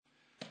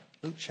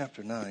Luke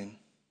chapter 9.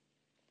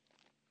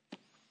 I'll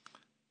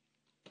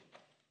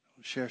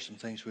share some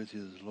things with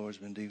you that the Lord's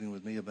been dealing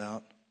with me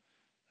about,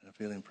 and I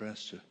feel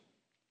impressed to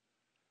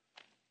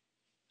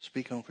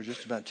speak on for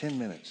just about 10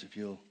 minutes, if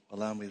you'll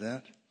allow me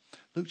that.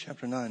 Luke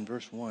chapter 9,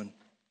 verse 1.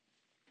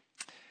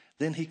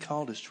 Then he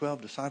called his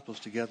 12 disciples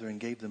together and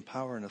gave them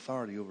power and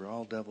authority over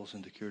all devils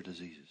and to cure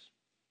diseases.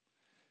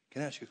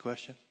 Can I ask you a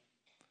question?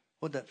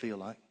 What'd that feel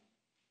like?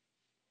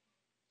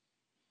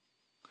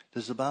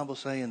 Does the Bible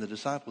say, and the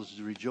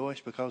disciples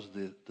rejoiced because of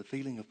the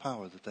feeling of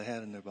power that they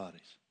had in their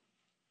bodies?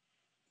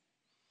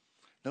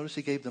 Notice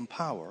he gave them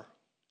power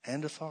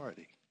and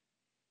authority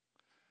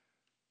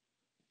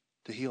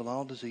to heal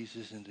all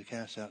diseases and to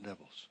cast out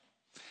devils.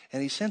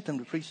 And he sent them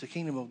to preach the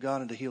kingdom of God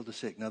and to heal the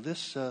sick. Now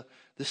this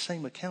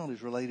same account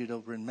is related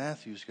over in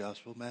Matthew's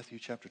gospel, Matthew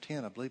chapter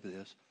 10, I believe it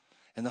is.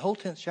 And the whole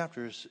 10th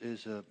chapter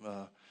is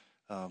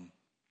a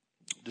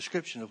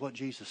description of what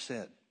Jesus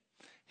said.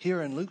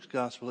 Here in Luke's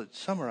gospel, it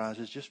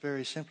summarizes just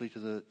very simply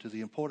to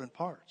the important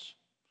parts,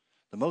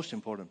 the most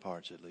important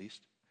parts at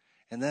least.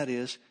 And that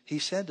is, he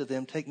said to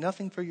them, take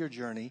nothing for your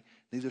journey,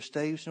 neither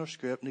staves nor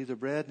scrip, neither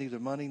bread, neither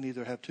money,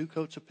 neither have 2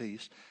 coats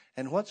apiece.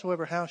 And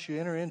whatsoever house you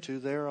enter into,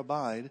 there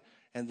abide,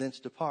 and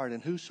thence depart.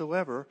 And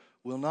whosoever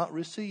will not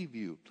receive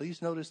you.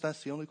 Please notice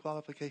that's the only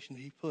qualification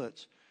he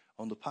puts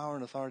on the power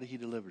and authority he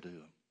delivered to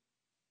him.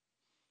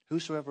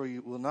 Whosoever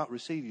will not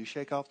receive you,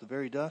 shake off the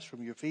very dust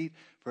from your feet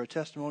for a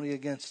testimony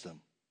against them.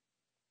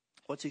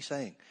 What's he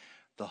saying?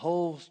 The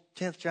whole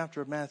 10th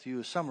chapter of Matthew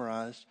is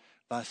summarized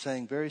by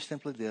saying very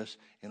simply this: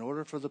 in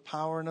order for the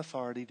power and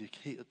authority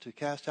to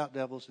cast out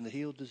devils and to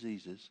heal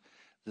diseases,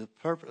 the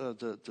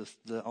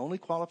only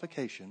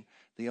qualification,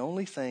 the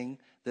only thing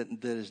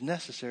that is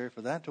necessary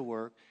for that to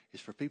work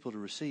is for people to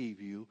receive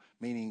you,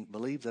 meaning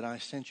believe that I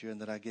sent you and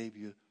that I gave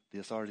you the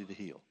authority to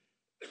heal.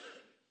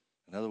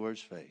 In other words,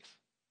 faith.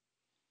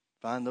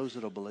 Find those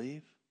that will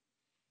believe,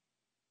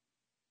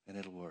 and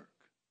it'll work.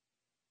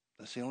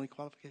 That's the only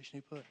qualification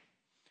he put.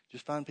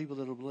 Just find people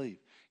that will believe.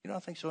 You know,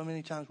 I think so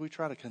many times we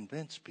try to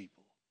convince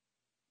people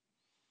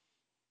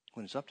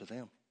when it's up to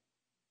them.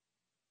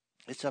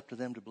 It's up to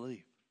them to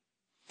believe.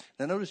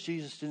 Now notice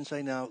Jesus didn't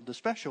say, now the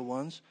special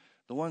ones,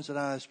 the ones that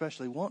I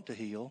especially want to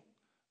heal,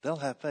 they'll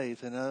have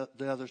faith, and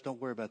the others,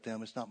 don't worry about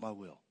them. It's not my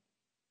will.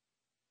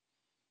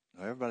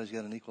 Now, everybody's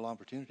got an equal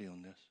opportunity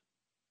on this.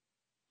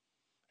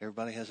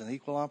 Everybody has an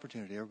equal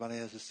opportunity. Everybody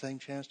has the same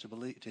chance to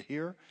believe, to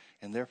hear,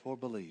 and therefore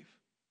believe.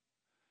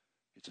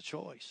 It's a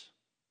choice.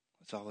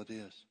 That's all it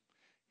is.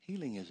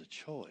 Healing is a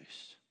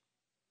choice.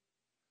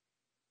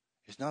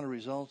 It's not a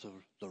result of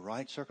the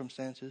right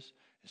circumstances.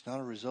 It's not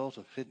a result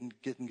of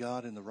getting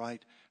God in the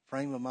right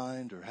frame of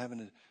mind or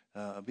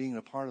being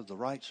a part of the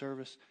right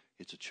service.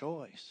 It's a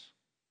choice.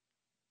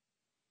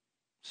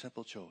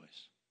 Simple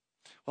choice.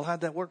 Well,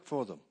 how'd that work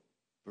for them?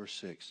 Verse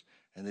 6.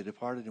 And they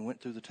departed and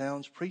went through the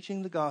towns,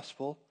 preaching the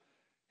gospel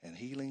and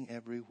healing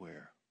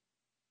everywhere.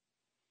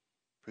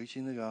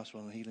 Preaching the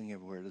gospel and healing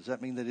everywhere. Does that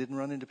mean they didn't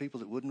run into people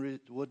that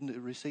wouldn't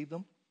receive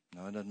them?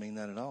 No, it doesn't mean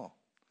that at all.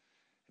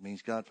 It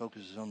means God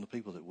focuses on the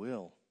people that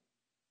will.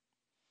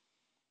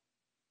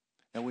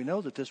 Now we know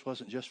that this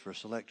wasn't just for a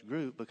select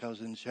group, because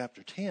in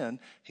chapter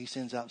 10, he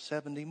sends out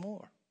 70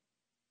 more.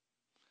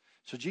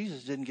 So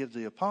Jesus didn't give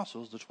the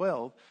apostles, the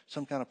 12,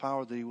 some kind of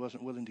power that he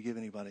wasn't willing to give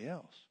anybody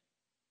else.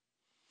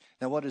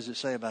 Now what does it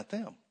say about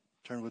them?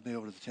 Turn with me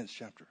over to the 10th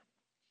chapter.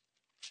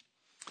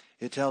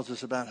 It tells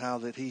us about how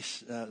that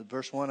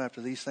verse 1, after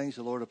these things,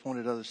 the Lord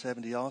appointed other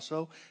 70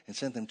 also, and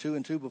sent them 2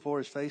 and 2 before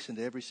his face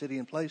into every city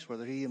and place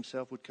where he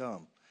himself would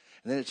come.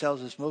 And then it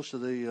tells us most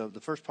of the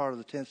first part of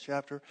the 10th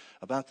chapter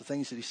about the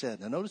things that he said.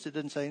 Now notice it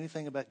didn't say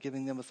anything about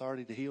giving them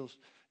authority to heal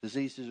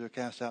diseases or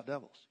cast out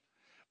devils.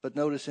 But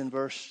notice in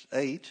verse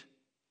 8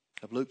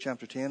 of Luke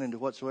chapter 10, into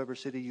whatsoever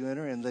city you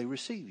enter, and they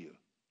receive you.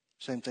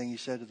 Same thing he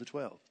said to the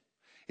 12.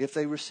 If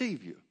they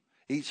receive you,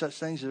 eat such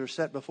things that are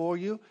set before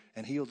you,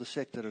 and heal the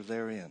sick that are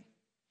therein.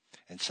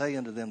 And say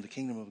unto them, the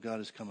kingdom of God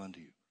is come unto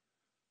you.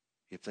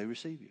 If they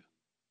receive you.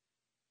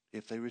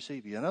 If they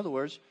receive you. In other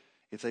words,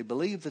 if they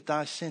believe that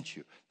I sent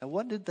you. Now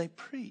what did they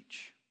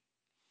preach?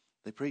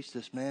 They preached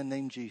this man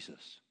named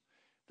Jesus.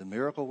 The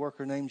miracle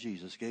worker named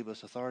Jesus gave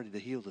us authority to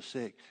heal the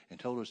sick and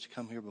told us to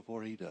come here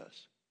before he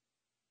does.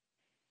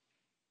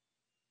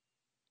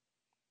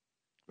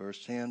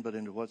 Verse 10, but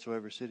into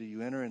whatsoever city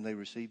you enter, and they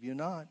receive you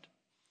not.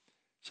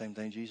 Same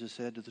thing Jesus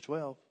said to the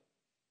 12.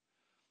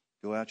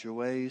 Go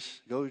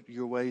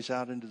your ways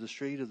out into the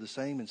street of the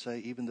same, and say,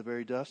 even the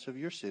very dust of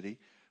your city,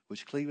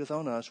 which cleaveth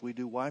on us, we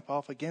do wipe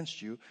off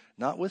against you.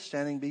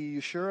 Notwithstanding, be you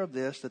sure of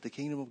this, that the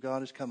kingdom of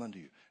God is come unto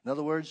you. In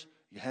other words,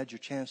 you had your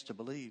chance to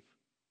believe.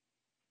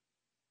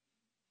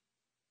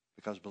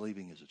 Because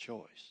believing is a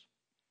choice.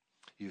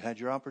 You had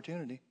your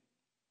opportunity.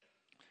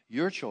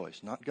 Your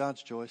choice, not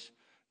God's choice,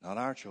 not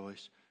our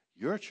choice.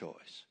 Your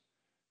choice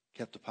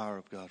kept the power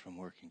of God from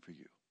working for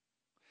you.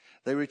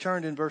 They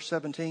returned in verse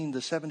 17.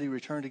 The 70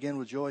 returned again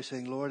with joy,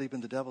 saying, Lord,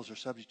 even the devils are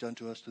subject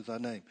unto us through thy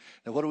name.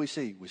 Now what do we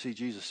see? We see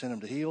Jesus sent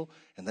them to heal,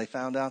 and they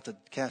found out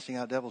that casting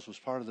out devils was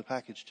part of the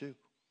package too.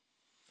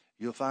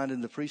 You'll find in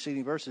the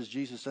preceding verses,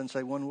 Jesus doesn't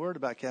say one word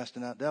about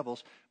casting out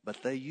devils,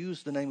 but they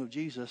used the name of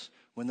Jesus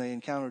when they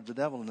encountered the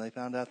devil, and they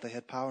found out they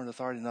had power and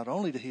authority not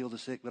only to heal the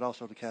sick, but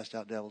also to cast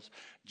out devils,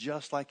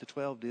 just like the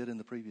 12 did in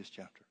the previous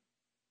chapter.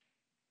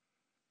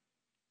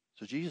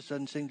 So Jesus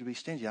doesn't seem to be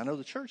stingy. I know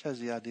the church has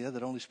the idea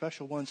that only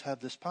special ones have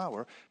this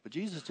power, but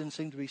Jesus didn't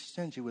seem to be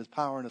stingy with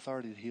power and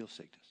authority to heal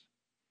sickness.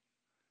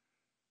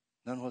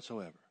 None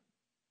whatsoever.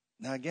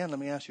 Now again, let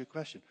me ask you a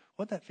question.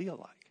 What'd that feel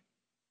like?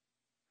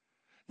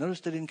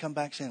 Notice they didn't come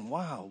back saying,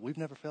 wow, we've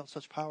never felt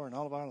such power in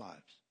all of our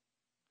lives.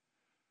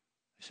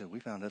 They said, we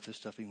found out this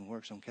stuff even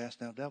works on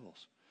casting out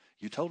devils.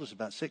 You told us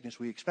about sickness.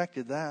 We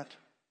expected that.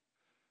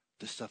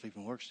 This stuff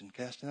even works in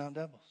casting out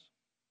devils.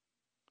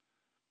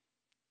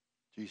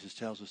 Jesus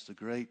tells us the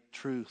great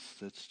truth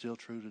that's still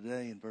true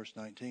today in verse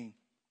 19.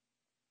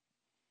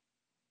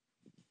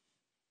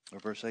 Or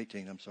verse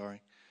 18, I'm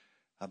sorry.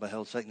 I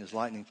beheld Satan as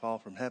lightning fall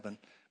from heaven.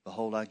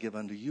 Behold, I give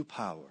unto you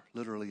power,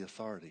 literally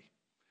authority,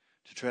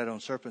 to tread on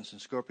serpents and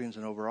scorpions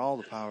and over all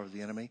the power of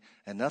the enemy,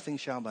 and nothing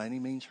shall by any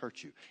means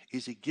hurt you.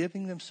 Is he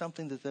giving them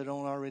something that they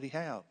don't already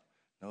have?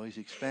 No, he's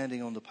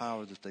expanding on the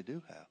power that they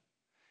do have.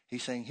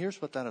 He's saying, here's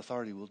what that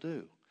authority will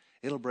do.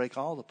 It'll break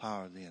all the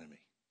power of the enemy,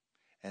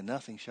 and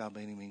nothing shall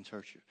by any means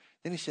hurt you.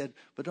 Then he said,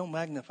 but don't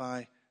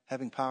magnify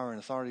having power and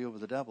authority over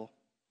the devil.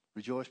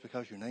 Rejoice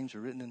because your names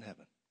are written in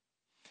heaven.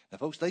 Now,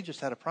 folks, they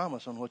just had a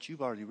promise on what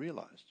you've already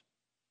realized.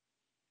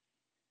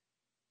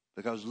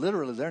 Because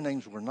literally their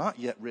names were not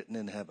yet written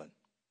in heaven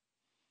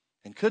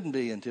and couldn't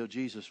be until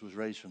Jesus was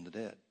raised from the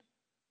dead.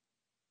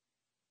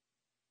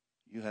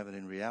 You have it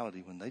in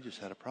reality when they just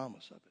had a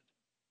promise of it.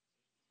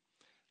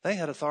 They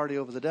had authority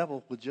over the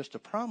devil with just a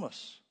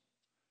promise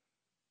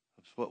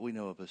of what we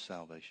know of as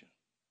salvation.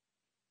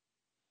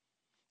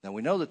 Now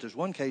we know that there's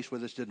one case where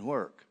this didn't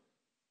work.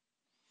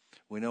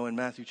 We know in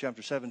Matthew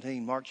chapter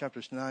 17, Mark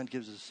chapter 9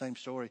 gives us the same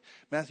story.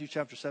 Matthew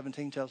chapter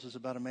 17 tells us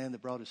about a man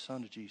that brought his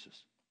son to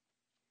Jesus.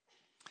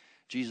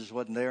 Jesus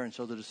wasn't there, and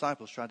so the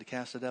disciples tried to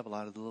cast the devil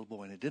out of the little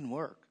boy, and it didn't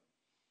work.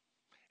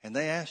 And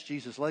they asked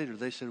Jesus later,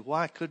 they said,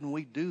 why couldn't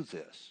we do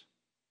this?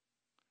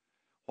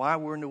 Why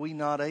were we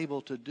not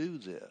able to do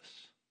this?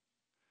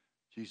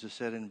 Jesus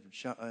said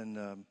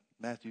in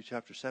Matthew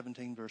chapter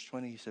 17, verse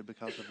 20, he said,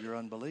 because of your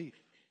unbelief.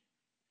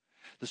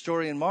 The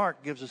story in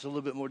Mark gives us a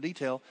little bit more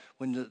detail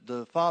when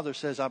the father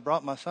says, I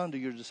brought my son to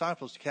your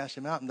disciples to cast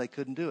him out, and they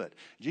couldn't do it.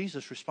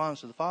 Jesus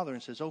responds to the father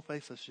and says, oh,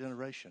 faithless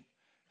generation,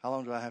 how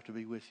long do I have to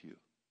be with you?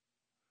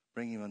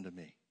 Bring him unto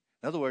me.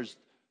 In other words,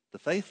 the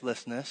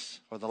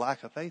faithlessness or the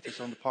lack of faith is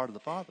on the part of the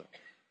Father.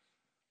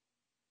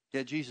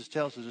 Yet Jesus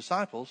tells the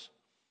disciples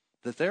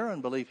that their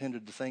unbelief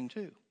hindered the thing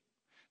too.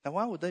 Now,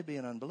 why would they be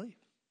in unbelief?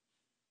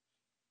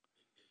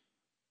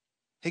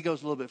 He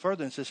goes a little bit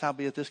further and says,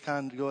 howbeit this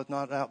kind goeth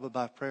not out but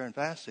by prayer and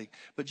fasting.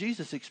 But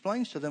Jesus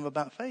explains to them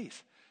about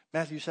faith.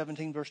 Matthew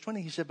 17, verse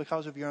 20, he said,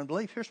 because of your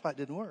unbelief, here's why it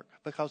didn't work.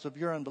 Because of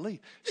your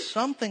unbelief.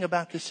 Something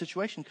about this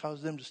situation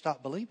caused them to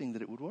stop believing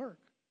that it would work.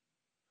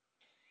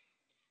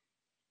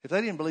 If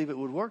they didn't believe it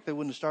would work, they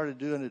wouldn't have started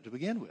doing it to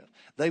begin with.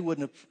 They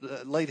wouldn't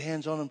have laid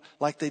hands on them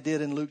like they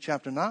did in Luke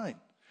chapter 9,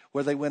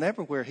 where they went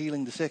everywhere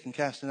healing the sick and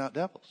casting out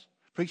devils,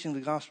 preaching the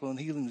gospel and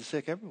healing the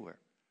sick everywhere.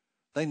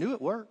 They knew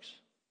it works.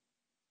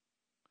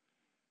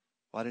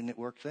 Why didn't it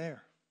work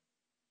there?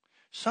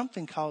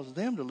 Something caused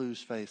them to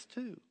lose faith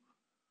too.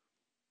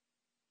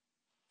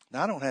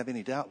 Now, I don't have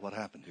any doubt what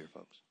happened here,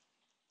 folks.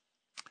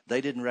 They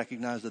didn't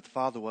recognize that the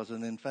Father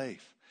wasn't in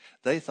faith.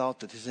 They thought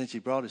that since he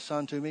brought his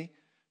son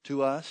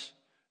to us,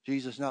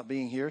 Jesus not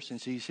being here,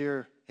 since he's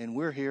here and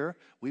we're here,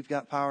 we've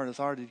got power and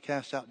authority to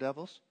cast out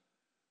devils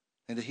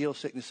and to heal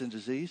sickness and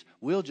disease.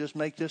 We'll just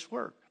make this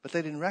work. But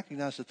they didn't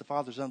recognize that the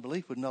Father's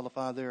unbelief would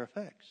nullify their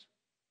effects.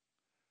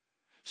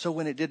 So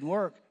when it didn't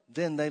work,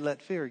 then they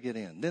let fear get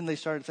in. Then they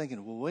started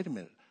thinking, well, wait a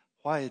minute,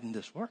 why isn't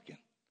this working?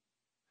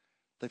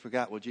 They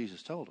forgot what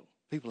Jesus told them.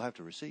 People have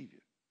to receive you.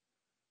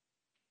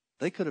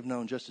 They could have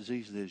known just as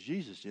easily as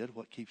Jesus did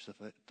what keeps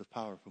the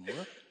power from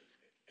working.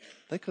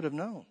 They could have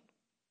known,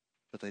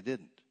 but they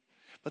didn't.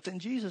 But then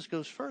Jesus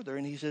goes further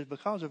and he says,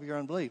 because of your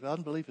unbelief.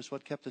 Unbelief is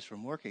what kept this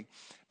from working.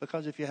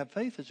 Because if you have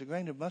faith as a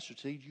grain of mustard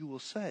seed, you will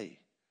say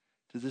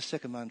to this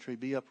sycamore tree,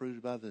 be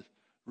uprooted by the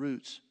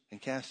roots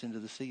and cast into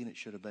the sea, and it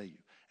should obey you.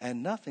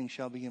 And nothing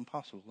shall be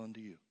impossible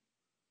unto you.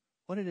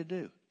 What did it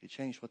do? It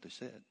changed what they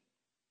said.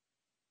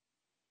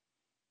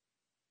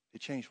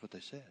 It changed what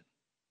they said.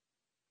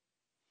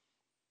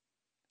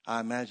 I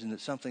imagine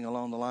that something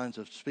along the lines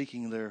of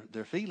speaking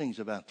their feelings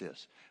about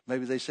this.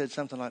 Maybe they said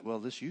something like, well,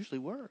 this usually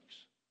works.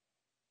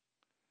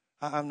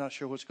 I'm not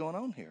sure what's going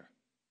on here.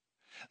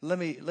 Let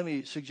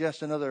me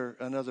suggest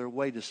another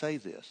way to say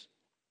this.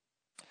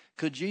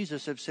 Could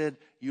Jesus have said,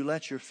 you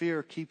let your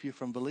fear keep you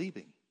from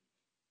believing?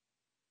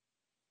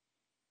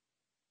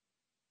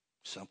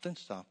 Something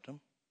stopped them.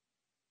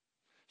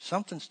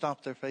 Something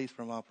stopped their faith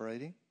from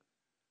operating.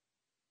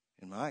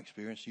 In my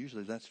experience,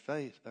 usually that's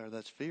faith, or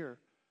that's fear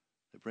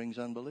that brings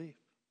unbelief.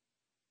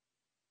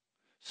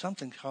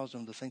 Something caused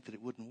them to think that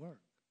it wouldn't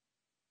work.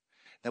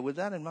 Now, with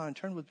that in mind,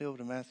 turn with me over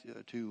to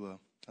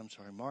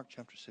Mark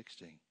chapter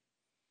 16.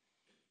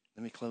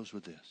 Let me close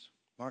with this.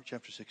 Mark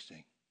chapter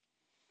 16.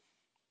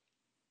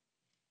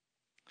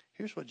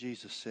 Here's what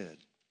Jesus said.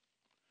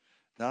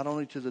 Not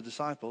only to the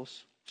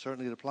disciples,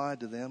 certainly it applied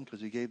to them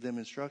because he gave them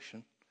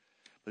instruction,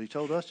 but he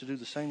told us to do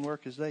the same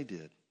work as they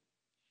did.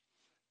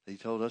 He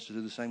told us to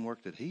do the same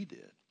work that he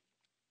did.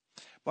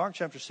 Mark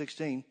chapter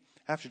 16,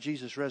 after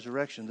Jesus'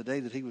 resurrection, the day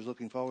that he was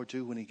looking forward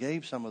to when he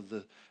gave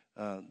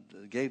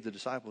gave the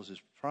disciples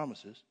his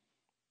promises.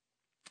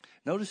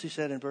 Notice he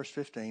said in verse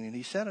 15, and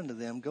he said unto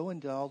them, go ye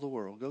into all the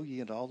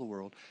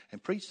world,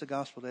 and preach the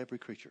gospel to every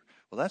creature.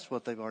 Well, that's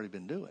what they've already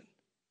been doing.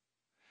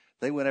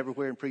 They went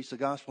everywhere and preached the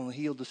gospel and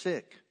healed the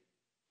sick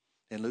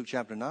in Luke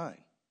chapter 9.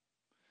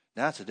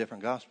 Now it's a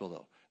different gospel,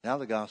 though. Now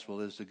the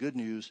gospel is the good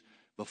news.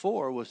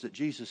 Before was that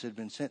Jesus had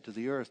been sent to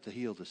the earth to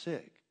heal the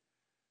sick.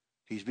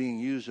 He's being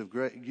used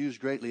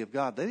greatly of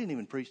God. They didn't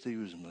even preach that he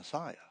was a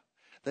Messiah.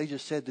 They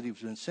just said that he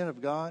was been sent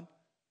of God,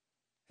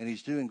 and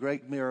he's doing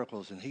great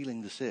miracles and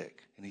healing the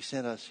sick. And he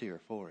sent us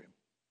here for him.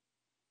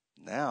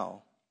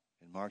 Now,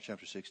 in Mark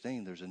chapter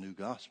 16, there's a new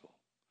gospel.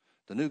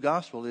 The new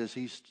gospel is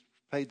he's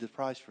paid the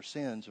price for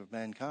sins of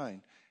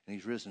mankind, and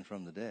he's risen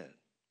from the dead.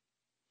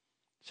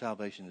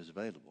 Salvation is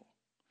available.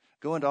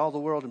 Go into all the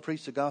world and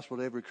preach the gospel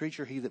to every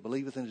creature. He that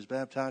believeth and is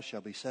baptized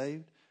shall be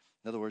saved.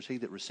 In other words, he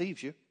that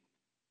receives you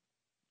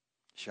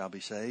shall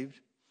be saved,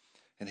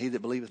 and he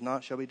that believeth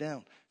not shall be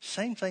damned.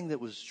 Same thing that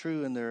was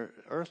true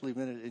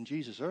in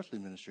Jesus' earthly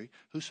ministry.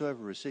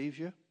 Whosoever receives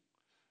you,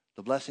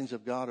 the blessings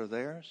of God are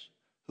theirs.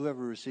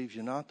 Whoever receives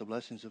you not, the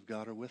blessings of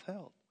God are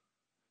withheld.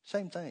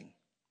 Same thing.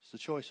 It's the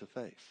choice of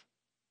faith.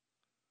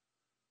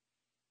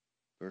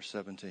 Verse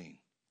 17,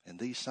 and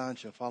these signs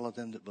shall follow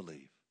them that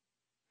believe.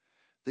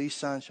 These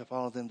signs shall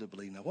follow them that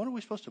believe. Now, what are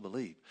we supposed to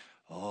believe?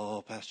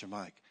 Oh, Pastor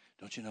Mike,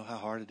 don't you know how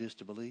hard it is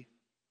to believe?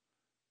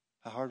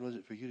 How hard was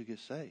it for you to get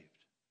saved?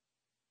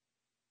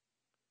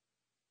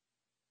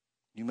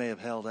 You may have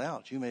held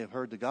out. You may have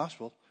heard the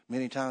gospel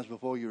many times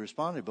before you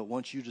responded, but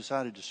once you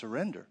decided to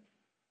surrender,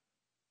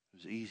 it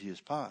was easy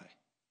as pie.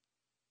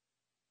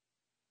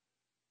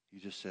 You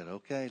just said,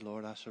 okay,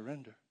 Lord, I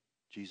surrender.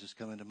 Jesus,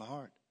 come into my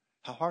heart.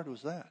 How hard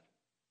was that?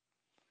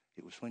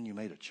 It was when you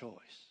made a choice.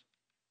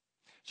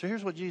 So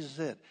here's what Jesus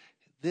said.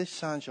 This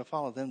sign shall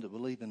follow them that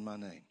believe in my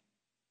name.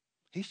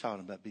 He's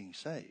talking about being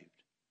saved.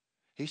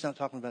 He's not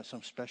talking about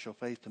some special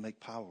faith to make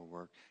power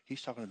work.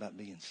 He's talking about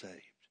being saved.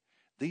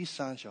 These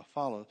signs shall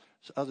follow.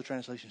 Other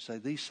translations say,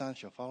 these signs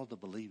shall follow the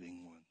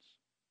believing ones.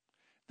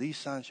 These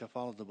signs shall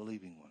follow the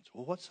believing ones.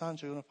 Well, what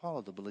signs are going to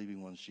follow the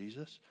believing ones,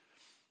 Jesus?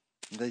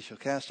 They shall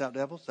cast out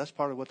devils. That's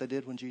part of what they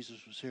did when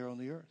Jesus was here on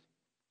the earth.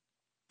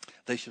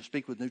 They shall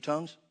speak with new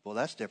tongues. Well,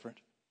 that's different.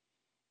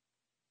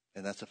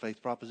 And that's a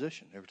faith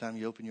proposition. Every time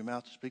you open your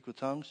mouth to speak with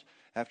tongues,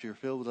 after you're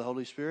filled with the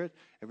Holy Spirit,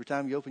 every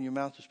time you open your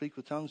mouth to speak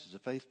with tongues, it's a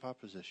faith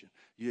proposition.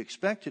 You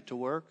expect it to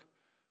work,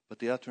 but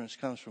the utterance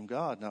comes from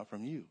God, not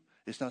from you.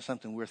 It's not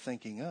something we're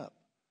thinking up.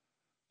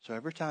 So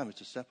every time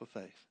it's a step of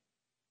faith.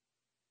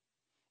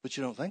 But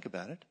you don't think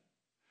about it.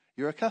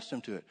 You're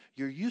accustomed to it.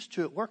 You're used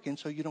to it working,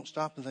 so you don't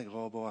stop and think,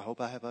 oh boy, I hope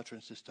I have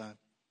utterance this time.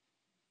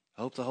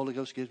 I hope the Holy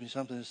Ghost gives me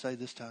something to say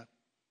this time.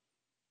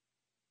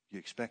 You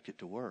expect it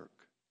to work.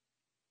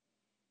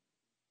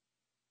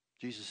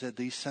 Jesus said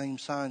these same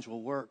signs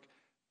will work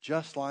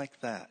just like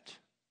that.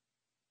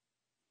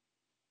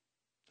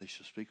 They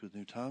shall speak with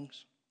new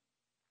tongues.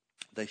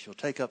 They shall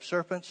take up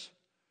serpents.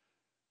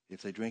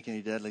 If they drink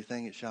any deadly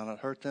thing, it shall not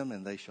hurt them.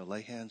 And they shall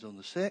lay hands on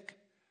the sick,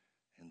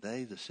 and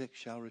they, the sick,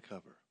 shall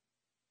recover.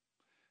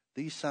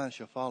 These signs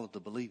shall follow the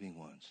believing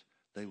ones.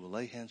 They will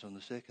lay hands on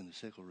the sick, and the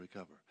sick will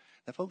recover.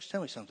 Now, folks,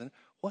 tell me something.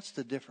 What's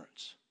the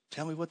difference?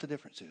 Tell me what the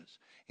difference is.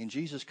 In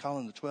Jesus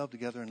calling the 12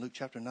 together in Luke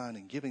chapter 9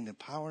 and giving them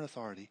power and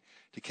authority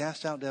to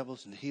cast out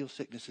devils and to heal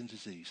sickness and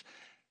disease.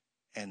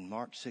 And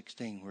Mark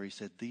 16 where he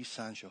said, these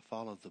signs shall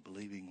follow the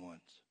believing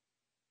ones.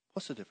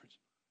 What's the difference?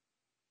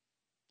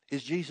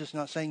 Is Jesus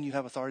not saying you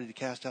have authority to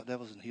cast out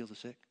devils and heal the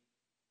sick?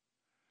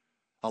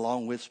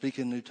 Along with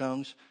speaking new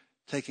tongues,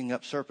 taking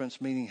up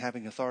serpents, meaning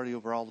having authority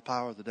over all the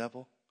power of the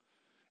devil.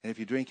 And if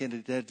you drink any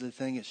deadly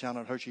thing, it shall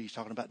not hurt you. He's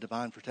talking about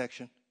divine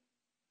protection.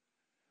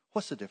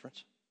 What's the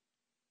difference?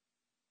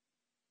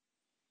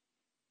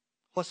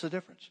 What's the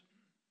difference?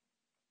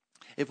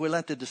 If we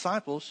let the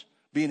disciples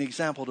be an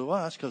example to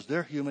us, because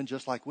they're human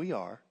just like we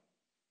are,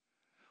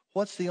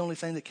 what's the only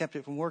thing that kept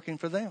it from working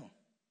for them?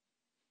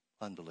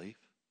 Unbelief.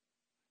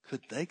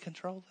 Could they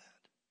control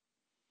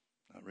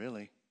that? Not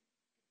really.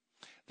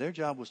 Their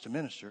job was to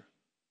minister.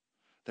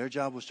 Their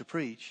job was to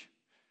preach.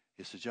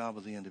 It's the job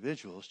of the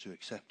individuals to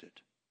accept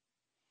it.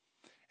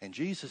 And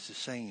Jesus is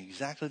saying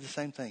exactly the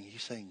same thing.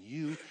 He's saying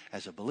you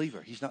as a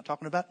believer. He's not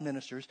talking about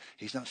ministers.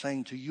 He's not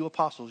saying to you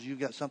apostles,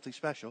 you've got something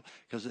special.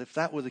 Because if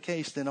that were the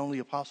case, then only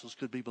apostles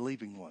could be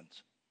believing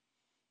ones.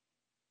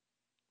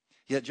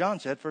 Yet John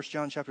said, 1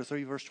 John chapter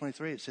 3, verse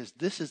 23, it says,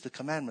 this is the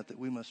commandment that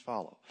we must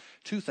follow.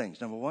 Two things.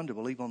 Number one, to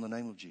believe on the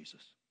name of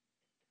Jesus.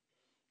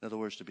 In other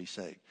words, to be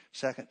saved.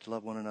 Second, to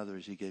love one another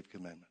as he gave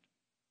commandment.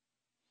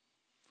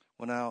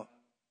 Well, now,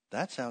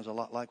 that sounds a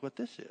lot like what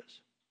this is.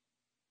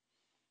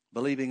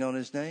 Believing on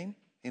his name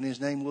In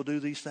his name we'll do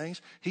these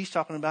things. He's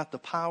talking about the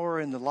power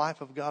and the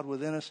life of God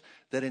within us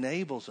that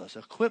enables us,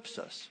 equips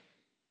us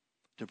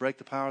to break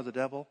the power of the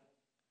devil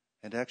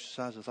and to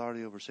exercise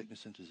authority over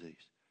sickness and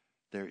disease.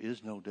 There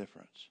is no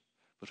difference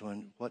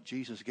between what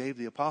Jesus gave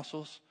the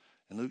apostles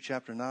in Luke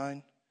chapter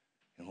 9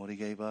 and what he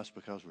gave us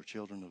because we're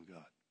children of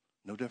God.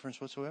 No difference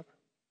whatsoever.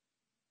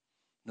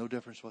 No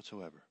difference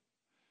whatsoever.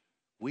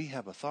 We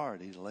have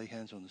authority to lay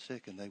hands on the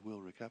sick and they will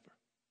recover.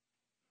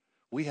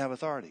 We have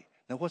authority.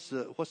 Now what's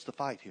the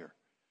fight here?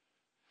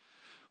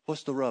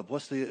 What's the rub?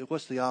 What's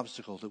the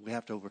obstacle that we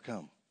have to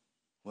overcome?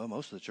 Well,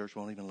 most of the church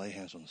won't even lay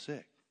hands on the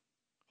sick.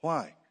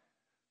 Why?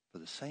 For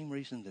the same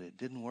reason that it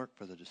didn't work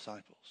for the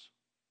disciples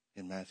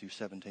in Matthew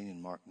 17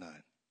 and Mark 9.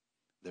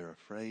 They're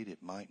afraid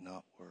it might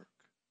not work.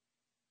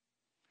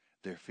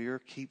 Their fear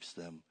keeps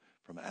them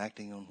from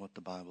acting on what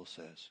the Bible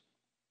says.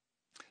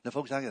 Now,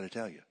 folks, I got to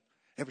tell you,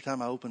 every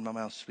time I open my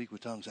mouth to speak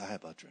with tongues, I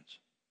have utterance.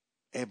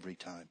 Every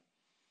time.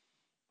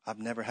 I've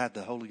never had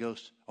the Holy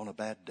Ghost on a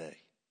bad day.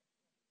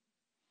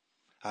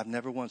 I've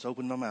never once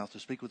opened my mouth to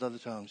speak with other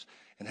tongues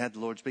and had the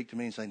Lord speak to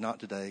me and say, not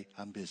today,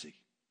 I'm busy.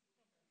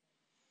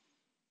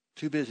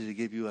 Too busy to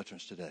give you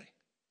utterance today.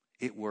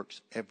 It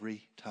works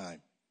every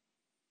time.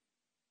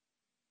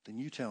 Then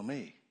you tell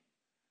me,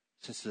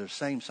 since they're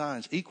same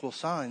signs, equal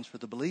signs for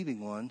the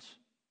believing ones,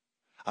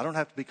 I don't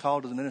have to be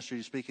called to the ministry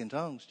to speak in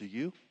tongues, do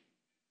you?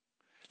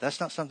 That's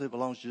not something that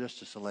belongs to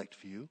just a select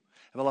few.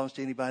 It belongs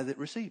to anybody that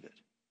receive it,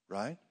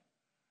 right?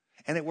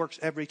 And it works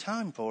every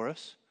time for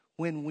us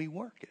when we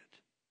work it.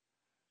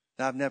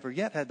 Now, I've never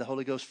yet had the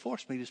Holy Ghost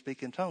force me to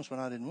speak in tongues when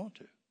I didn't want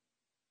to.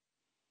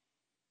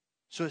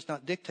 So it's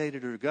not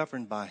dictated or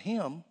governed by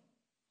him.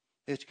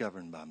 It's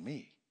governed by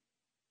me.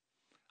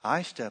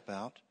 I step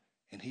out,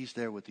 and he's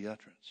there with the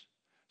utterance.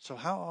 So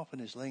how often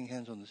is laying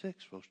hands on the sick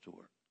supposed to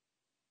work?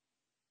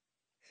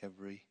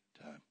 Every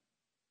time.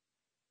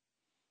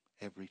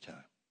 Every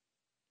time.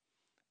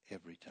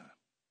 Every time.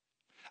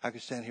 I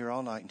could stand here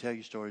all night and tell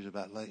you stories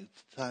about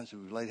times that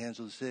we've laid hands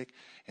on the sick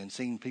and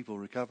seen people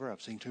recover.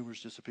 I've seen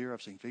tumors disappear.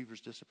 I've seen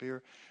fevers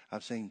disappear.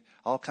 I've seen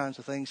all kinds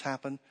of things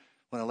happen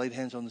when I laid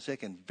hands on the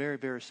sick, and very,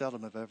 very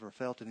seldom have I ever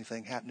felt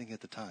anything happening at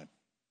the time.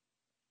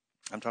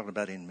 I'm talking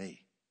about in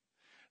me.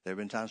 There have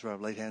been times where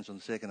I've laid hands on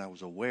the sick and I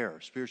was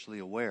aware, spiritually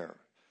aware.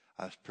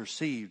 I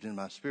perceived in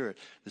my spirit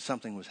that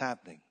something was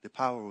happening. The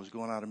power was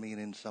going out of me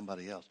and into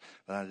somebody else.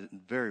 But I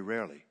didn't, very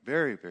rarely,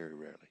 very, very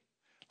rarely,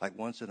 like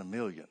once in a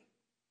million,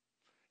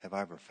 have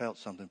I ever felt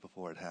something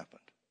before it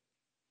happened.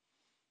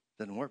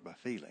 It doesn't work by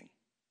feeling.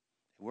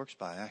 It works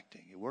by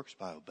acting. It works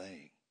by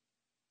obeying.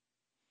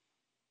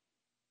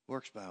 It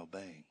works by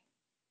obeying.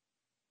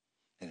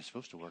 And it's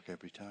supposed to work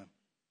every time.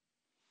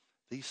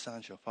 These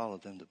signs shall follow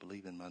them that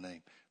believe in my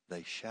name.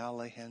 They shall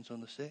lay hands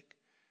on the sick,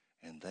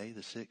 and they,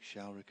 the sick,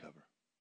 shall recover.